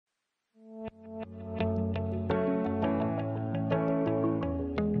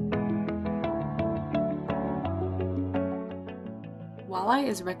Walleye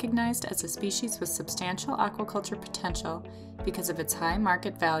is recognized as a species with substantial aquaculture potential because of its high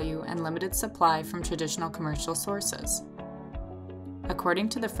market value and limited supply from traditional commercial sources. According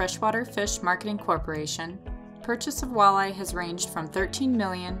to the Freshwater Fish Marketing Corporation, purchase of walleye has ranged from $13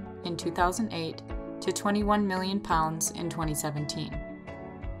 million in 2008 to £21 million in 2017.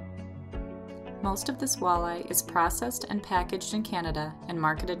 Most of this walleye is processed and packaged in Canada and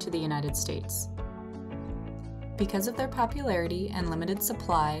marketed to the United States. Because of their popularity and limited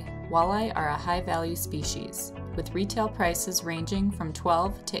supply, walleye are a high-value species, with retail prices ranging from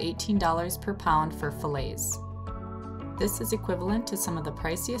 $12 to $18 per pound for fillets. This is equivalent to some of the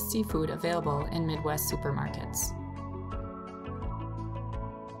priciest seafood available in Midwest supermarkets.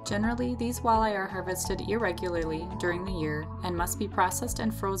 Generally, these walleye are harvested irregularly during the year and must be processed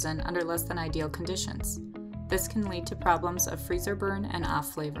and frozen under less than ideal conditions. This can lead to problems of freezer burn and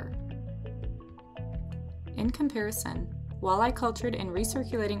off flavor. In comparison, walleye cultured in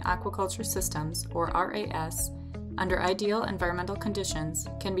recirculating aquaculture systems, or RAS, under ideal environmental conditions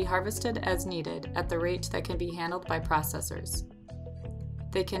can be harvested as needed at the rate that can be handled by processors.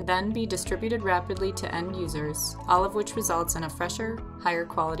 They can then be distributed rapidly to end users, all of which results in a fresher, higher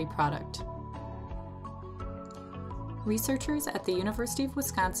quality product. Researchers at the University of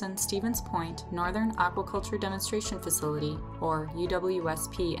Wisconsin Stevens Point Northern Aquaculture Demonstration Facility, or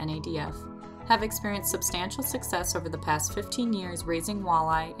UWSP-NADF, have experienced substantial success over the past 15 years raising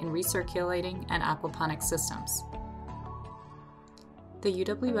walleye in recirculating and aquaponic systems. The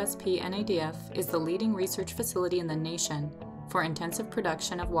UWSP-NADF is the leading research facility in the nation for intensive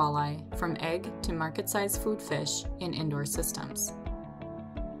production of walleye from egg to market-sized food fish in indoor systems.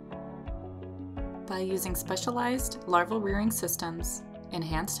 By using specialized larval rearing systems,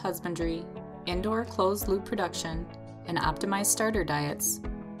 enhanced husbandry, indoor closed-loop production, and optimized starter diets,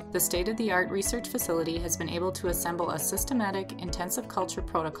 the state-of-the-art research facility has been able to assemble a systematic intensive culture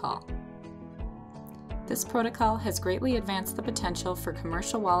protocol. This protocol has greatly advanced the potential for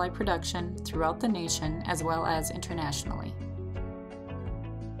commercial walleye production throughout the nation as well as internationally.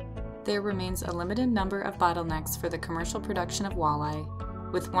 There remains a limited number of bottlenecks for the commercial production of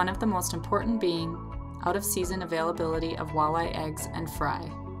walleye, with one of the most important being out-of-season availability of walleye eggs and fry.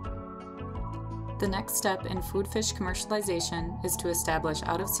 The next step in food fish commercialization is to establish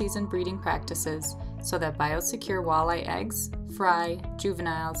out-of-season breeding practices so that biosecure walleye eggs, fry,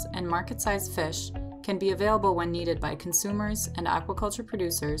 juveniles, and market-sized fish can be available when needed by consumers and aquaculture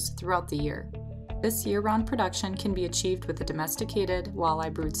producers throughout the year. This year-round production can be achieved with a domesticated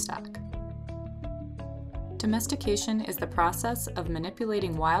walleye broodstock. Domestication is the process of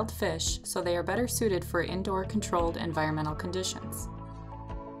manipulating wild fish so they are better suited for indoor controlled environmental conditions.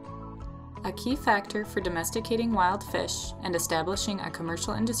 A key factor for domesticating wild fish and establishing a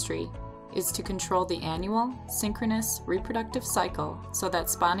commercial industry is to control the annual, synchronous reproductive cycle so that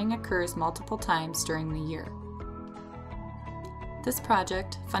spawning occurs multiple times during the year. This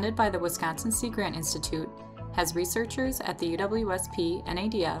project, funded by the Wisconsin Sea Grant Institute, has researchers at the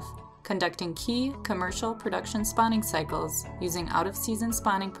UWSP-NADF conducting key commercial production spawning cycles using out-of-season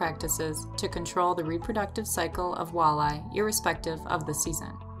spawning practices to control the reproductive cycle of walleye irrespective of the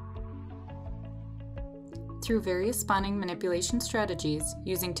season. Through various spawning manipulation strategies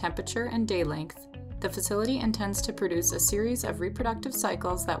using temperature and day length, the facility intends to produce a series of reproductive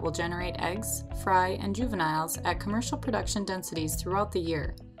cycles that will generate eggs, fry, and juveniles at commercial production densities throughout the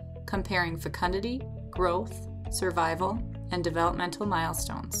year, comparing fecundity, growth, survival, and developmental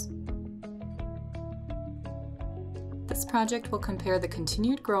milestones. This project will compare the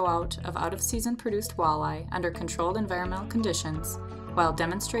continued grow-out of out-of-season produced walleye under controlled environmental conditions while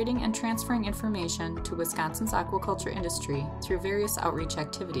demonstrating and transferring information to Wisconsin's aquaculture industry through various outreach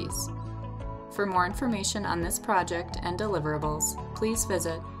activities. For more information on this project and deliverables, please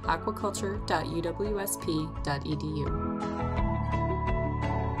visit aquaculture.uwsp.edu.